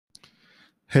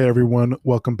Hey everyone,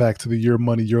 welcome back to the Your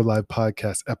Money, Your Life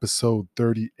podcast, episode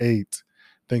 38.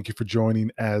 Thank you for joining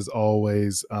as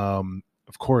always.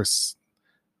 Of course,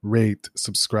 rate,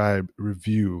 subscribe,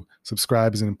 review.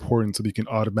 Subscribe is important so that you can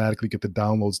automatically get the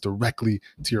downloads directly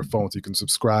to your phone. So you can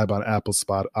subscribe on Apple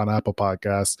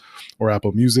Podcasts or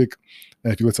Apple Music.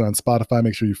 And if you listen on Spotify,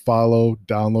 make sure you follow,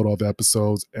 download all the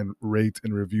episodes, and rate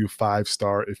and review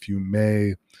 5-star if you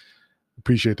may.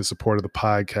 Appreciate the support of the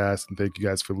podcast, and thank you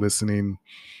guys for listening.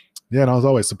 Yeah, and as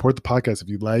always, support the podcast if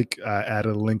you'd like. I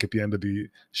added a link at the end of the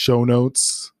show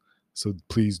notes, so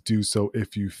please do so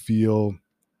if you feel.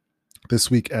 This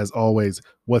week, as always,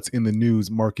 what's in the news,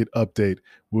 market update.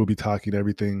 We'll be talking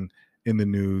everything in the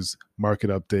news, market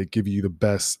update, giving you the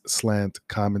best slant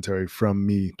commentary from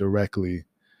me directly.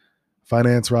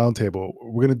 Finance Roundtable.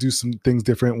 We're going to do some things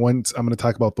different. Once I'm going to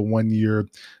talk about the 1 year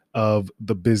of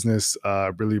the business.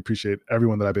 Really appreciate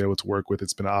everyone that I've been able to work with.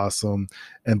 It's been awesome.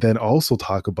 And then also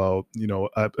talk about,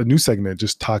 a new segment,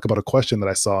 just talk about a question that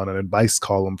I saw in an advice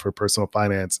column for personal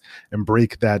finance and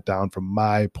break that down from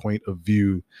my point of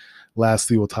view.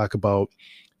 Lastly, we'll talk about,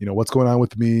 what's going on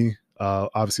with me.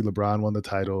 Obviously, LeBron won the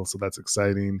title, so that's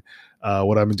exciting.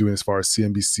 What I've been doing as far as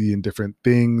CNBC and different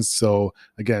things. So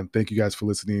again, thank you guys for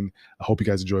listening. I hope you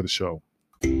guys enjoy the show.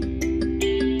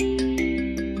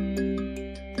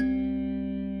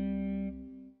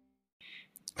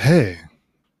 Hey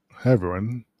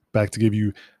everyone, back to give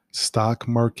you stock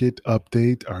market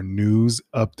update, our news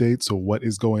update. So what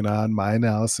is going on, my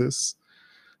analysis.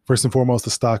 First and foremost, the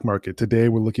stock market. Today,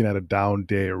 we're looking at a down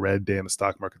day, a red day in the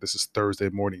stock market. This is Thursday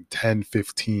morning,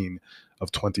 10/15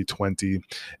 of 2020. And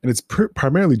it's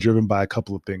primarily driven by a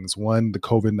couple of things. One, the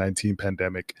COVID-19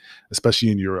 pandemic, especially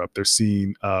in Europe. They're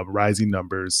seeing rising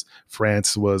numbers.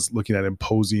 France was looking at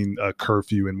imposing a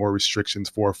curfew and more restrictions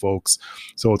for folks.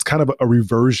 So it's kind of a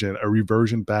reversion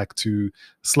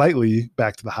slightly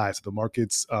back to the high. So the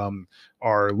markets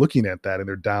are looking at that and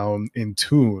they're down in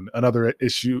tune. Another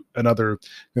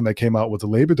thing that came out was the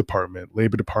Labor Department.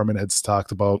 Labor Department had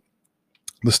talked about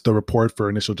the report for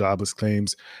initial jobless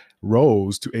claims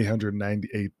rose to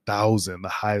 898,000, the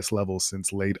highest level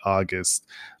since late August,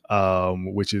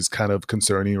 which is kind of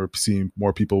concerning. We're seeing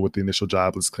more people with the initial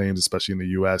jobless claims, especially in the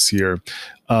U.S. here.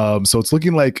 So it's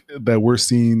looking like that we're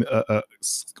seeing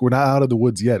we're not out of the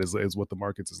woods yet, is what the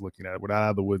markets is looking at. We're not out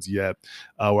of the woods yet.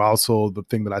 We're also, the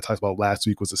thing that I talked about last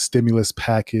week was a stimulus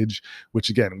package,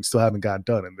 which again, we still haven't gotten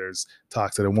done. And there's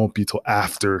talks that it won't be till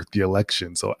after the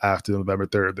election. So after November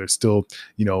 3rd, there's still,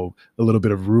 a little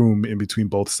bit of room in between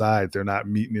both sides. They're not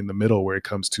meeting in the middle where it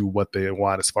comes to what they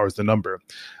want as far as the number.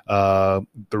 The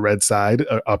red side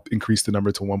increased the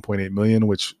number to 1.8 million,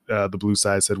 which the blue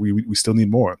side said we still need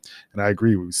more. And I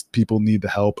agree. People need the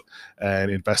help,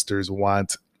 and investors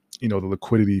want, the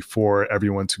liquidity for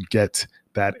everyone to get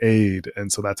that aid.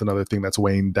 And so that's another thing that's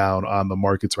weighing down on the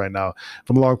markets right now.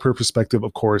 From a long-term perspective,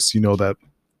 of course, that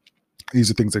these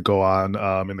are things that go on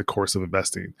in the course of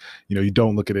investing. You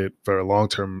don't look at it for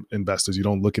long-term investors. You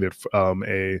don't look at it from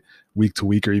a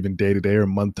week-to-week or even day-to-day or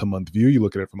month-to-month view. You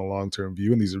look at it from a long-term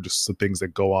view, and these are just the things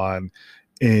that go on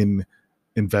in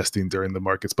investing during the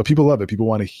markets. But people love it. People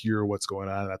want to hear what's going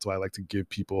on. And that's why I like to give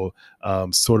people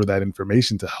sort of that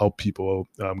information to help people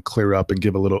clear up and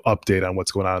give a little update on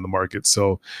what's going on in the market.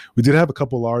 So we did have a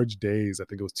couple large days. I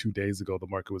think it was 2 days ago. The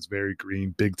market was very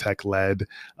green, big tech led.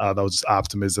 That was just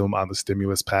optimism on the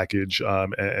stimulus package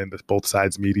and both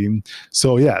sides meeting.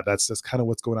 So yeah, that's kind of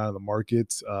what's going on in the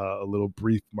market. A little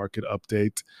brief market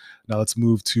update. Now let's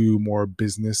move to more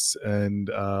business and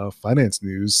finance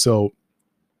news. So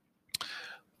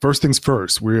first things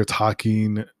first, we're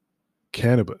talking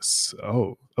cannabis.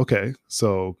 Oh, okay.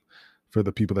 So for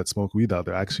the people that smoke weed out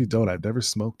there, I actually don't. I've never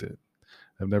smoked it.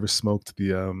 I've never smoked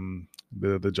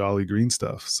the Jolly Green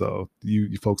stuff. So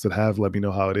you folks that have, let me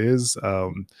know how it is.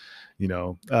 But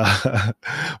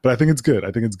I think it's good. I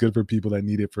think it's good for people that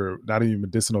need it for not even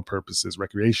medicinal purposes,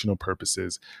 recreational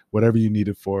purposes, whatever you need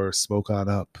it for. Smoke on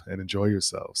up and enjoy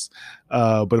yourselves.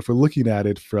 But if we're looking at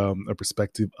it from a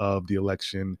perspective of the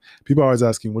election, people are always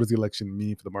asking, what does the election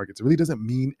mean for the markets? It really doesn't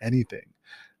mean anything.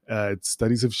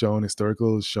 Studies have shown,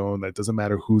 historical has shown that it doesn't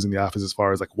matter who's in the office as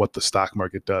far as like what the stock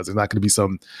market does. There's not going to be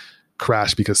some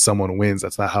crash because someone wins.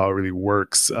 That's not how it really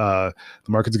works. The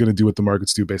market's going to do what the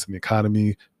markets do based on the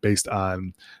economy, based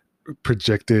on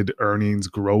projected earnings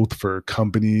growth for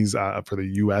companies, for the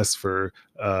U.S., for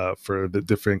the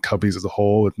different companies as a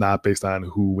whole. It's not based on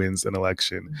who wins an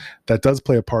election. That does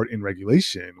play a part in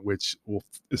regulation, which will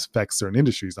affect certain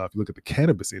industries. Now, if you look at the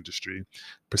cannabis industry,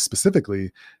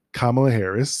 specifically,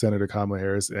 Senator Kamala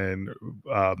Harris, and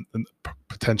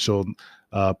potential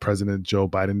President Joe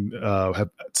Biden have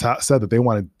said that they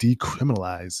want to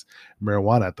decriminalize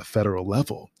marijuana at the federal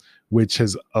level, which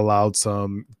has allowed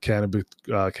some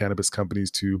cannabis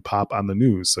companies to pop on the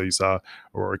news. So you saw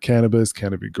Aurora Cannabis,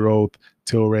 Canopy Growth,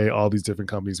 Tilray, all these different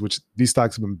companies, which these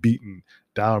stocks have been beaten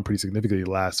down pretty significantly the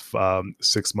last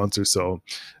 6 months or so.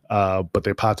 But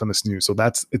they popped on this news. So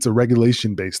it's a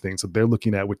regulation based thing. So they're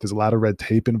looking at, there's a lot of red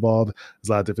tape involved. There's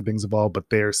a lot of different things involved, but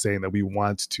they're saying that we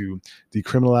want to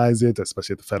decriminalize it,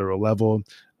 especially at the federal level.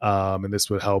 And this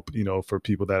would help, for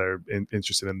people that are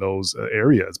interested in those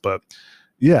areas. But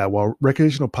yeah, while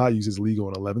recreational pot use is legal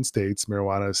in 11 states,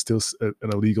 marijuana is still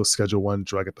an illegal Schedule I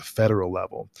drug at the federal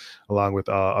level, along with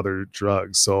other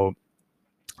drugs. So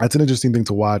that's an interesting thing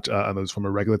to watch on those from a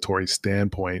regulatory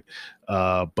standpoint.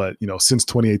 But since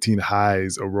 2018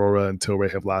 highs, Aurora and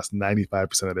Tilray have lost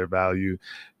 95% of their value.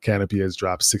 Canopy has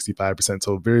dropped 65%.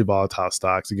 So very volatile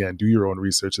stocks. Again, do your own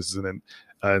research. This isn't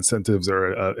incentives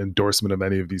or endorsement of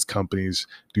any of these companies.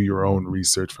 Do your own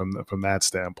research from that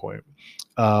standpoint.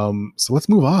 So let's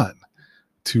move on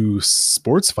to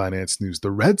sports finance news.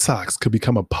 The Red Sox could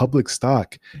become a public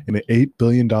stock in an $8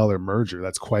 billion merger.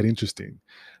 That's quite interesting.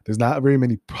 There's not very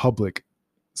many public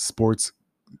sports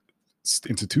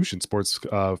institutions, sports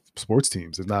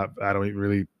teams. There's not. I don't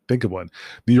really think of one.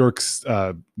 New York's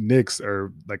Knicks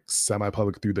are like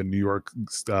semi-public through the New York,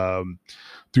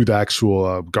 through the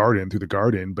actual through the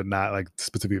Garden, but not like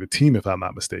specifically the team, if I'm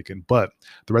not mistaken. But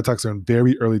the Red Sox are in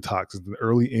very early talks, in the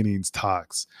early innings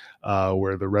talks,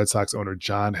 where the Red Sox owner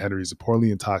John Henry is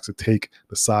reportedly in talks to take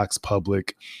the Sox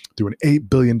public through an $8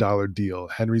 billion deal.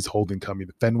 Henry's holding company,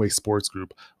 the Fenway Sports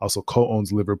Group, also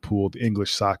co-owns Liverpool, the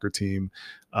English soccer team.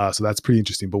 So that's pretty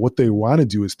interesting. But what they want to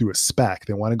do is through a SPAC.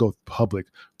 They want to go public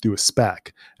through a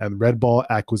SPAC. And Red Ball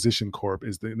Acquisition Corp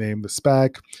is the name of the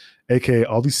SPAC, aka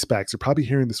all these SPACs. You're probably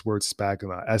hearing this word SPAC a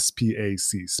lot.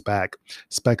 SPAC,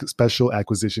 SPAC, Special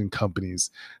Acquisition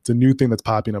Companies. It's a new thing that's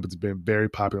popping up. It's been very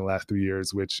popular in the last 3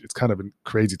 years, which it's kind of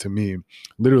crazy to me.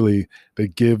 Literally, they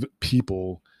give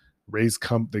people,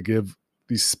 they give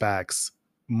these SPACs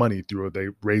money they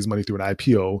raise money through an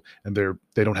IPO, and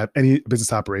they don't have any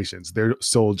business operations. Their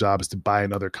sole job is to buy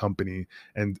another company,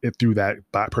 and through that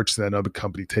purchasing another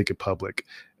company, take it public.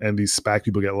 And these SPAC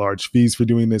people get large fees for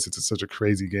doing this. It's such a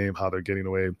crazy game how they're getting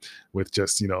away with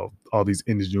just all these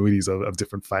ingenuities of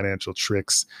different financial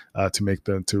tricks to make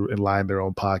them to line their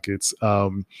own pockets.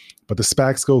 But the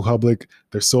SPACs go public.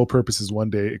 Their sole purpose is one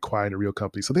day acquiring a real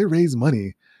company. So they raise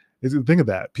money. Think of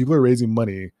that. People are raising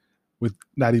money with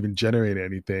not even generating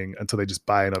anything until they just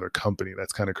buy another company.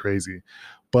 That's kind of crazy.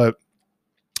 But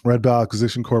Red Ball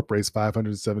Acquisition Corp raised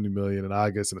 $570 million in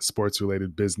August in a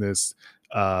sports-related business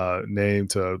name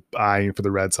to eyeing for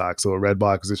the Red Sox. So Red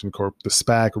Ball Acquisition Corp, the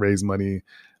SPAC, raised money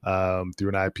through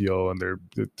an IPO, and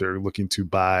they're looking to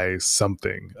buy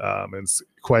something. And it's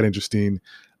quite interesting.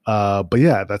 But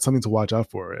yeah, that's something to watch out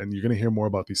for. And you're going to hear more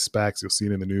about these SPACs. You'll see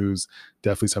it in the news.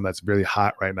 Definitely something that's really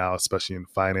hot right now, especially in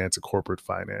finance and corporate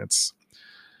finance.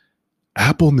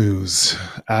 Apple News.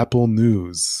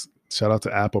 Shout out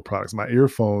to Apple products. My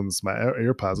earphones, my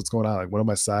AirPods, what's going on? Like one of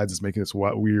my sides is making this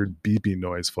weird beeping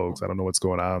noise, folks. I don't know what's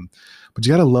going on. But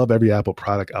you got to love every Apple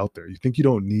product out there. You think you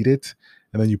don't need it,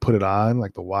 and then you put it on,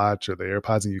 like the watch or the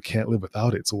AirPods, and you can't live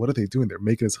without it. So what are they doing? They're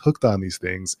making us hooked on these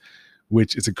things,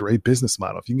 which is a great business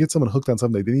model. If you can get someone hooked on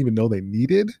something they didn't even know they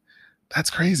needed, that's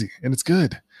crazy. And it's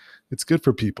good. It's good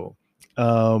for people.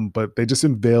 But they just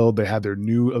they had their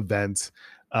new event,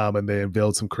 and they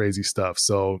unveiled some crazy stuff.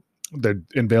 So they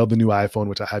unveiled the new iPhone,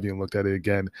 which I haven't even looked at it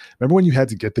again. Remember when you had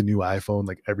to get the new iPhone,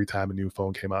 like every time a new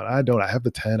phone came out? I have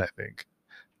the 10, I think.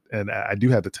 And I do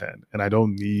have the 10, and I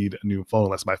don't need a new phone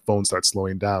unless my phone starts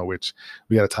slowing down, which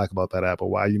we got to talk about that, Apple.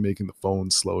 Why are you making the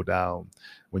phone slow down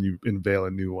when you unveil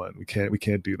a new one? We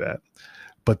can't do that.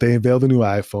 But they unveiled the new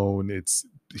iPhone. It's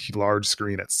large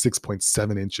screen at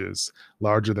 6.7 inches,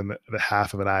 larger than the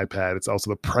half of an iPad. It's also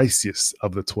the priciest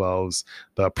of the 12s,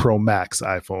 the Pro Max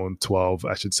iPhone 12,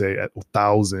 I should say, at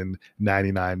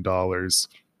 $1,099.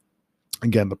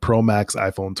 Again, the Pro Max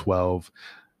iPhone 12,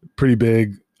 pretty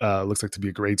big. Looks like to be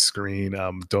a great screen.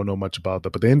 Don't know much about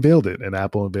that, but they unveiled it, and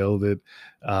Apple unveiled it.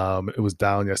 It was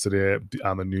down yesterday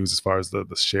on the news as far as the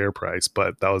share price,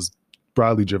 but that was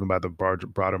broadly driven by the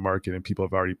broader market, and people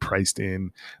have already priced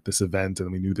in this event, and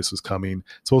we knew this was coming.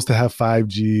 It's supposed to have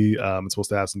 5G. It's supposed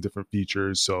to have some different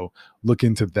features, so look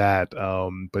into that.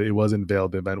 But it was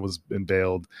unveiled. The event was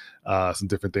unveiled. Some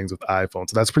different things with iPhone,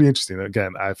 so that's pretty interesting.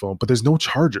 Again, iPhone, but there's no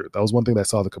charger. That was one thing that I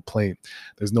saw the complaint.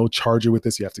 There's no charger with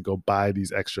this. You have to go buy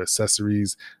these extra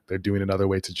accessories. They're doing another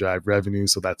way to drive revenue,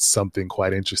 so that's something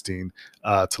quite interesting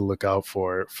to look out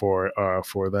for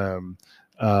them.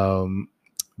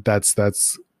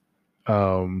 that's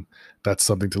um, that's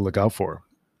something to look out for.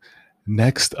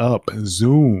 Next up,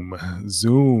 Zoom.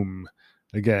 Zoom.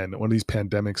 Again, one of these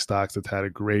pandemic stocks that's had a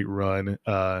great run.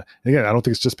 Again, I don't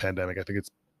think it's just pandemic. I think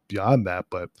it's beyond that.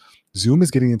 But Zoom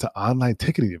is getting into online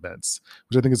ticketing events,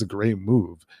 which I think is a great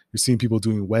move. You're seeing people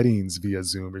doing weddings via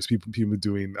Zoom. There's people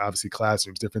doing obviously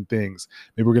classrooms, different things.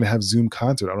 Maybe we're going to have Zoom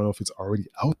concert. I don't know if it's already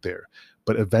out there,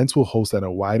 but events will host at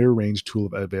a wider range tool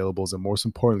of availables, and most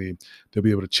importantly, they'll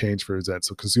be able to change for events.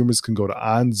 So consumers can go to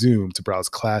on Zoom to browse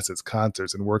classes,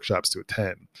 concerts, and workshops to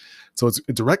attend. So it's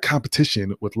a direct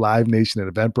competition with Live Nation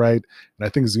and Eventbrite. And I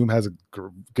think Zoom has a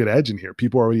good edge in here.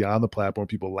 People are already on the platform.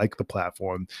 People like the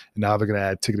platform. And now they're going to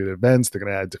add ticketed events. They're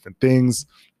going to add different things.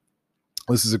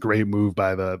 This is a great move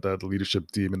by the leadership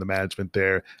team and the management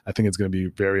there. I think it's going to be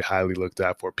very highly looked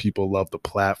at for. People love the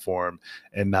platform,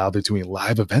 and now they're doing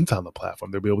live events on the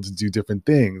platform. They'll be able to do different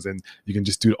things, and you can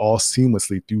just do it all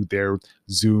seamlessly through their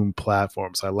Zoom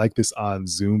platform. So I like this on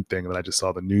Zoom thing that I just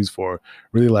saw the news for.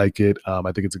 Really like it. I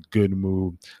think it's a good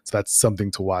move. So that's something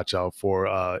to watch out for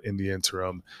in the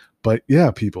interim. But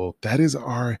yeah, people, that is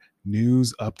our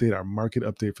news update, our market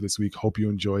update for this week. Hope you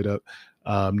enjoyed it.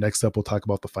 Next up, we'll talk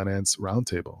about the finance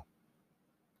roundtable.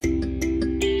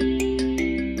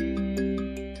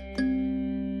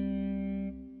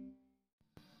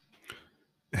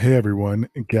 Hey everyone,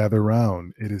 gather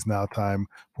round. It is now time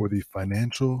for the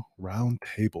financial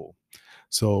roundtable.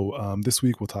 So this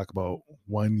week we'll talk about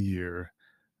 1 year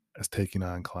as taking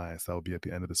on clients. That will be at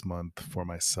the end of this month for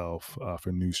myself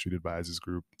for New Street Advisors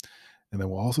Group. And then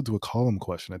we'll also do a column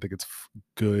question. I think it's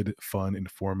good, fun,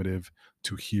 informative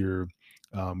to hear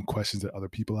questions that other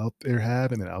people out there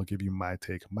have, and then I'll give you my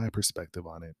take, my perspective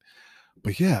on it.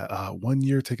 But yeah, 1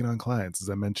 year taking on clients, as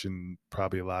I mentioned,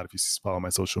 probably a lot if you follow my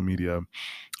social media.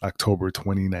 October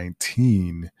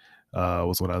 2019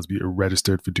 was when I was a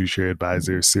registered fiduciary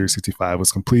advisor. Series 65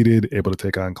 was completed, able to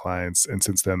take on clients, and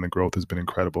since then the growth has been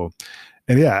incredible.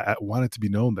 And yeah, I want it to be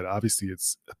known that obviously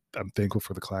I'm thankful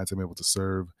for the clients I'm able to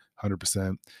serve.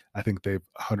 100%. I think they've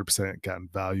 100% gotten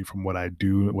value from what I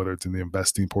do, whether it's in the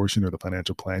investing portion or the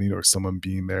financial planning or someone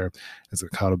being there as an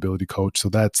accountability coach. So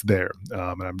that's there.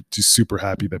 And I'm just super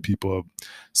happy that people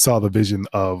saw the vision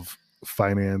of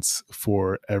finance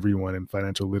for everyone and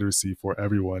financial literacy for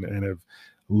everyone and have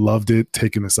loved it,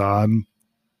 taken this on.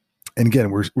 And again,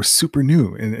 we're super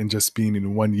new and just being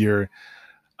in 1 year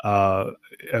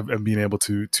and being able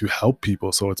to help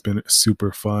people. So it's been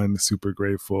super fun, super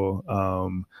grateful.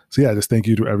 So yeah, just thank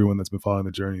you to everyone that's been following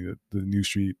the journey, the New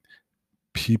Street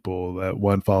people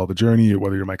that follow the journey,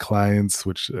 whether you're my clients,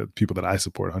 which people that I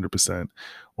support 100%,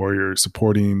 or you're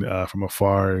supporting from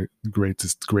afar. Great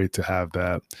to have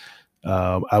that.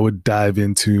 I would dive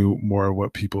into more of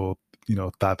what people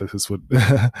thought that this would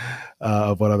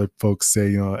of what other folks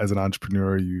say. As an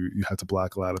entrepreneur, you have to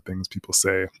block a lot of things people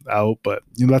say out, but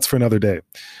that's for another day.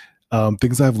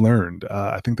 Things I've learned,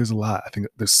 I think there's a lot. I think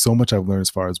there's so much I've learned as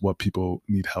far as what people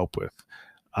need help with.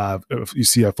 You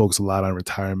see, I focus a lot on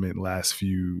retirement last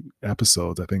few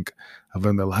episodes. I think I've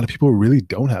learned that a lot of people really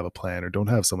don't have a plan or don't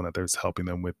have someone that there's helping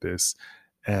them with this.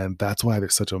 And that's why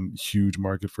there's such a huge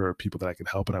market for people that I can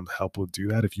help, and I'm helpful to do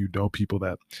that. If you know people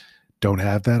that don't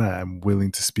have that, I'm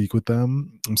willing to speak with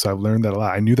them. And so I've learned that a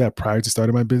lot. I knew that prior to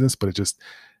starting my business, but it just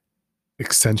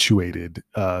accentuated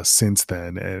since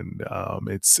then. And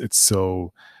it's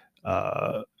so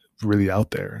really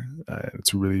out there.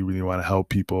 It's really, really want to help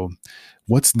people.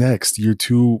 What's next? Year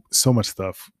 2, so much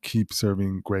stuff. Keep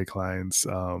serving great clients.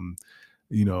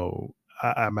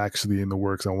 I'm actually in the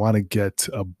works. I want to get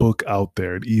a book out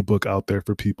there, an ebook out there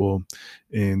for people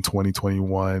in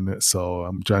 2021. So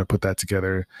I'm trying to put that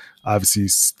together. Obviously,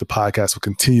 the podcast will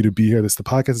continue to be here. The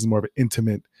podcast is more of an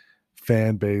intimate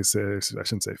fan base. I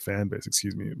shouldn't say fan base,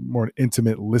 excuse me, more an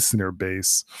intimate listener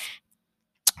base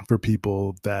for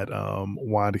people that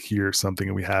want to hear something,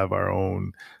 and we have our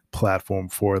own platform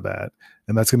for that,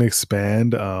 and that's going to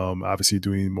expand. Obviously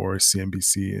doing more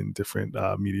CNBC and different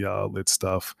media outlet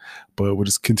stuff, but we'll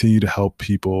just continue to help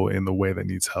people in the way that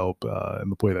needs help, in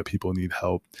the way that people need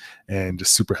help, and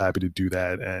just super happy to do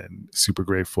that and super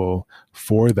grateful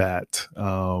for that.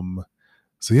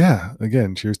 So yeah,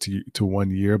 again, cheers to 1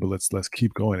 year, but let's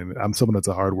keep going. And I'm someone that's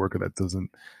a hard worker that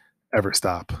doesn't ever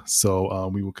stop. So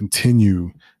we will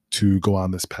continue to go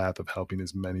on this path of helping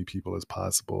as many people as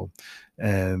possible.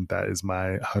 And that is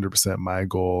my 100% my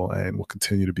goal, and will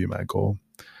continue to be my goal.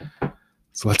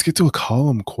 So let's get to a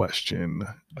column question.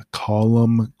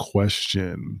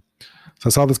 So I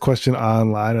saw this question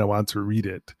online and I wanted to read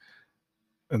it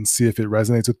and see if it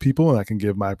resonates with people and I can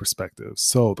give my perspective.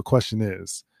 So the question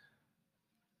is,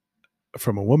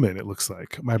 from a woman, it looks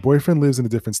like my boyfriend lives in a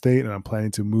different state and I'm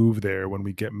planning to move there when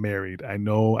we get married. I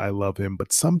know I love him,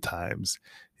 but sometimes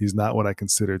he's not what I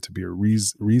consider to be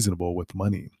reasonable with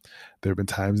money. There have been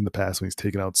times in the past when he's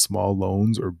taken out small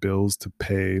loans or bills to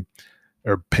pay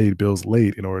or paid bills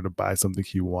late in order to buy something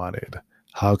he wanted.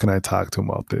 How can I talk to him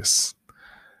about this?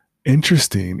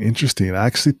 Interesting, interesting. I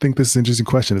actually think this is an interesting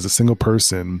question. As a single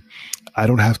person, I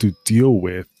don't have to deal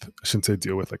with, I shouldn't say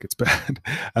deal with like it's bad.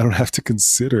 I don't have to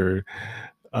consider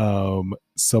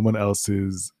someone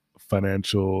else's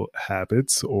financial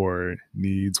habits or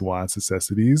needs, wants,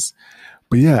 necessities.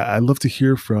 But yeah, I'd love to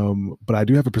hear from, but I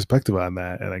do have a perspective on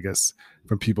that. And I guess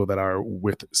from people that are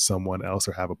with someone else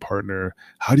or have a partner,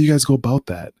 how do you guys go about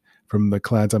that? From the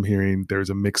clients I'm hearing, there's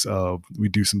a mix of we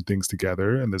do some things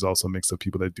together, and there's also a mix of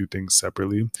people that do things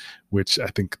separately, which I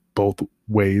think both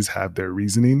ways have their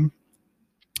reasoning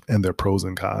and their pros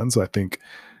and cons. So I think,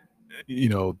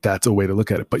 that's a way to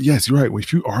look at it. But yes, you're right.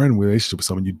 If you are in a relationship with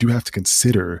someone, you do have to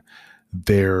consider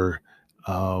their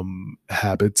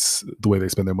habits, the way they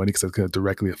spend their money, because that's going to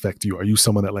directly affect you. Are you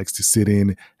someone that likes to sit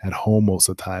in at home most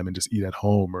of the time and just eat at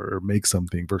home or make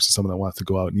something versus someone that wants to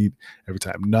go out and eat every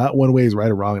time? Not one way is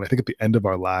right or wrong. And I think at the end of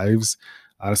our lives,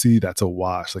 honestly, that's a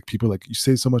wash. Like people like, you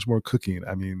save so much more cooking.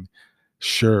 I mean,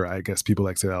 sure, I guess people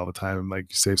like say that all the time. Like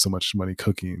you save so much money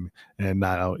cooking and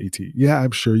not out eating. Yeah,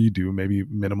 I'm sure you do. Maybe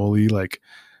minimally. Like,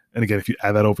 and again, if you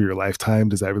add that over your lifetime,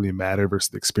 does that really matter versus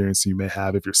the experience you may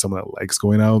have if you're someone that likes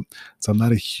going out? So I'm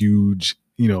not a huge,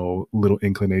 little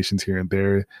inclinations here and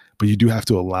there, but you do have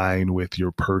to align with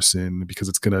your person because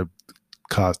it's going to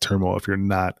cause turmoil if you're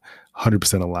not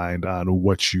 100% aligned on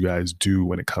what you guys do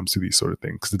when it comes to these sort of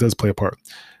things, because it does play a part.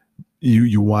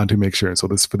 You want to make sure. And so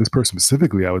this for this person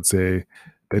specifically, I would say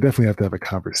they definitely have to have a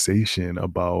conversation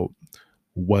about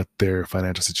what their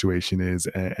financial situation is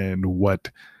and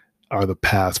what are the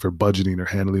paths for budgeting or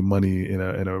handling money in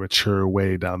a mature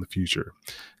way down the future.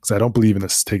 Because I don't believe in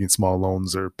this taking small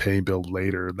loans or paying bills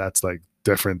later. That's like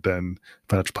different than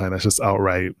financial plan. That's just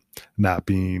outright not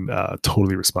being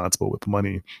totally responsible with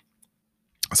money.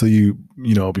 So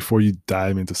before you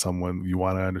dive into someone, you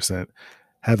want to understand,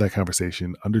 have that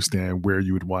conversation, understand where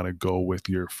you would want to go with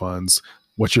your funds,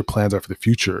 what your plans are for the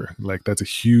future. Like that's a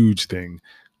huge thing.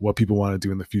 What people want to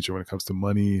do in the future when it comes to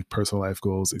money, personal life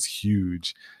goals is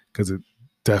huge because it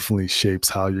definitely shapes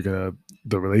how you're gonna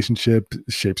the relationship,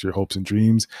 shapes your hopes and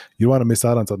dreams. You don't want to miss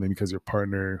out on something because you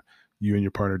and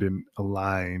your partner didn't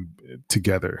align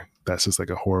together. That's just like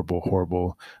a horrible,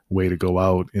 horrible way to go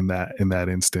out in that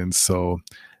instance. So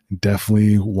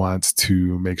definitely wants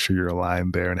to make sure you're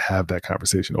aligned there and have that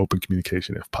conversation. Open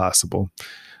communication if possible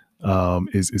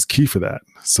is key for that.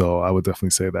 So I would definitely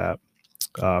say that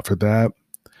for that.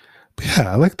 But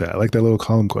yeah, I like that. I like that little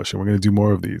column question. We're going to do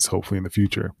more of these hopefully in the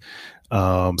future.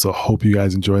 So hope you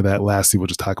guys enjoy that. Lastly, we'll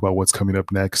just talk about what's coming up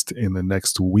next in the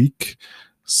next week.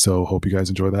 So hope you guys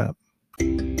enjoy that.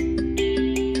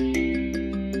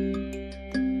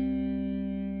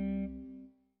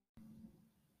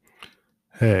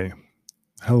 Hey,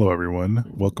 hello everyone.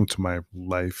 Welcome to my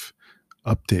life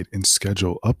update and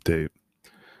schedule update.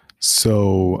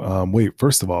 So, wait,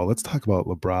 first of all, let's talk about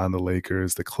LeBron, the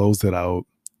Lakers. They closed it out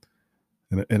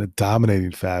in a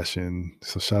dominating fashion.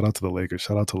 So, shout out to the Lakers.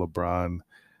 Shout out to LeBron.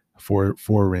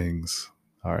 Four rings.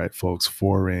 All right, folks,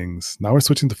 4 rings. Now we're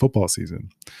switching to football season.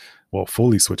 Well,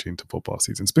 fully switching to football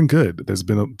season. It's been good. There's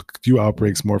been a few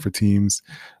outbreaks more for teams,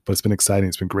 but it's been exciting.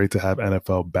 It's been great to have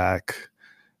NFL back.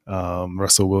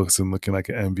 Russell Wilson looking like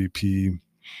an MVP.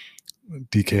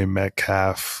 DK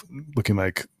Metcalf looking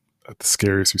like the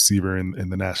scariest receiver in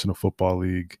the National Football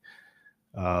League.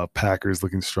 Packers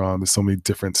looking strong. There's so many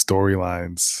different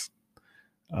storylines.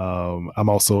 I'm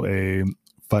also a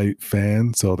fight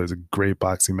fan, so there's a great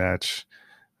boxing match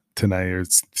tonight, or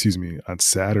excuse me, on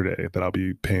Saturday that I'll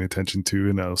be paying attention to,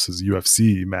 and this is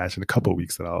UFC match in a couple of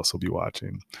weeks that I'll also be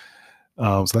watching.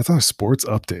 So that's our sports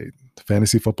update.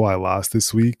 Fantasy football, I lost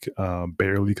this week,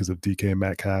 barely because of DK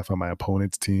Metcalf on my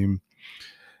opponent's team.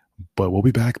 But we'll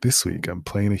be back this week. I'm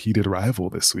playing a heated rival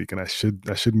this week, and I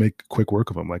should make quick work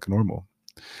of them like normal.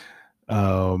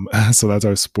 So that's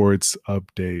our sports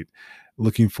update.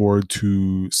 Looking forward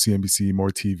to CNBC, more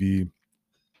TV.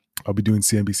 I'll be doing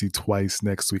CNBC twice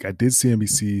next week. I did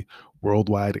CNBC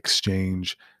Worldwide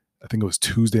Exchange. I think it was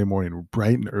Tuesday morning,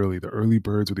 bright and early. The early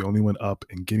birds were the only one up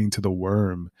and getting to the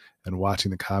worm and watching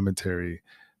the commentary.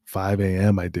 5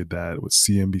 a.m. I did that with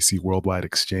CNBC Worldwide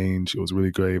Exchange. It was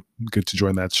really great. Good to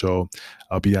join that show.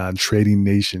 I'll be on Trading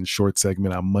Nation short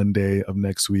segment on Monday of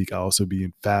next week. I'll also be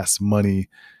in Fast Money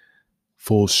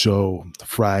full show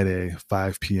Friday,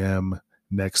 5 p.m.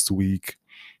 next week.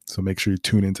 So make sure you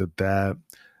tune into that.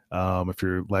 If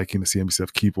you're liking the CNBC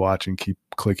stuff, keep watching, keep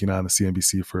clicking on the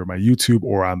CNBC for my YouTube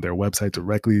or on their website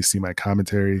directly, see my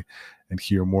commentary and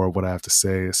hear more of what I have to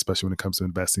say, especially when it comes to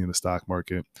investing in the stock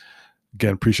market.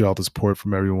 Again, appreciate all the support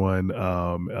from everyone.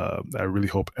 I really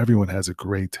hope everyone has a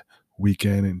great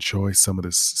weekend. Enjoy some of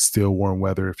this still warm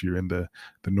weather if you're in the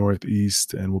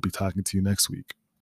Northeast, and we'll be talking to you next week.